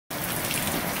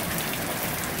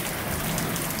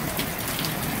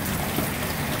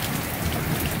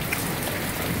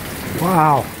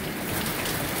Wow.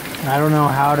 I don't know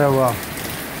how to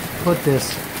put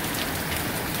this.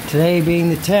 Today being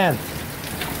the 10th,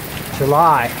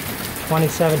 July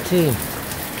 2017.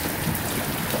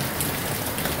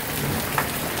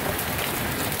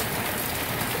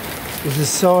 This is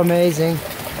so amazing.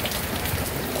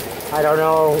 I don't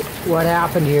know what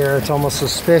happened here. It's almost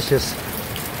suspicious.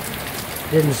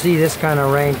 Didn't see this kind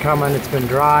of rain coming. It's been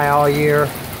dry all year.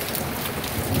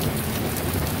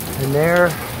 And there,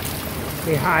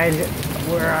 behind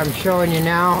where I'm showing you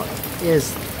now,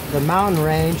 is the mountain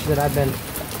range that I've been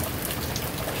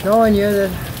showing you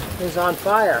that is on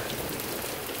fire.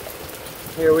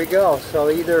 Here we go. So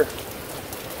either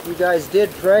you guys did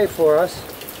pray for us,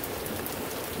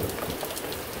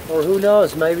 or who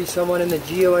knows, maybe someone in the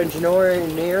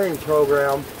geoengineering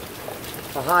program,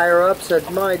 a higher up, said,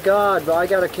 my God, I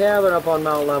got a cabin up on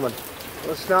Mount Lemmon.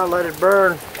 Let's not let it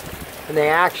burn. And they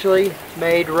actually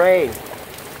made rain.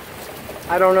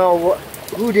 I don't know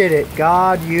who did it.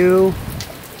 God, you,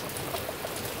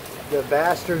 the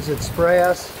bastards that spray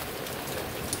us.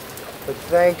 But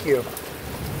thank you.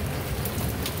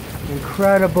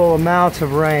 Incredible amounts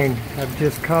of rain have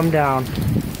just come down.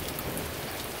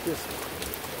 Just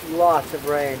lots of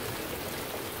rain.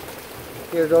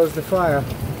 Here goes the fire.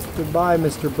 Goodbye,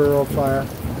 Mr. Burro Fire.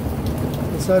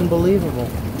 It's unbelievable.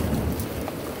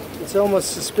 It's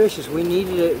almost suspicious. We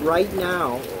needed it right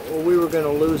now, or we were going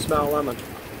to lose Mount Lemmon.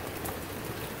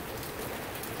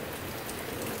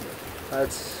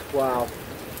 That's, wow.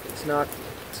 It's not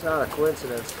a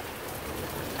coincidence.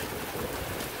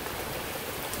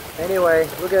 Anyway,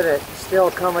 look at it.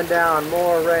 Still coming down.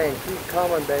 More rain. Keep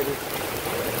coming, baby.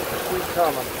 Keep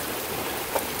coming.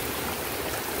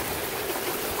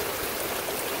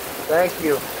 Thank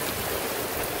you.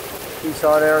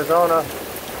 Tucson, Arizona.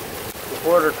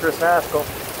 Reporter Chris Haskell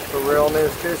for Real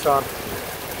News Tucson.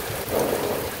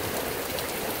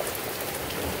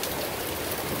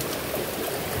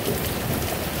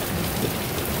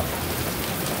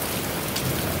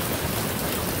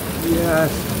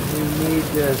 Yes, we need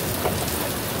this.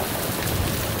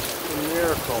 It's a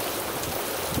miracle.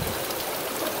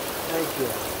 Thank you.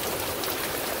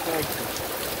 Thank you.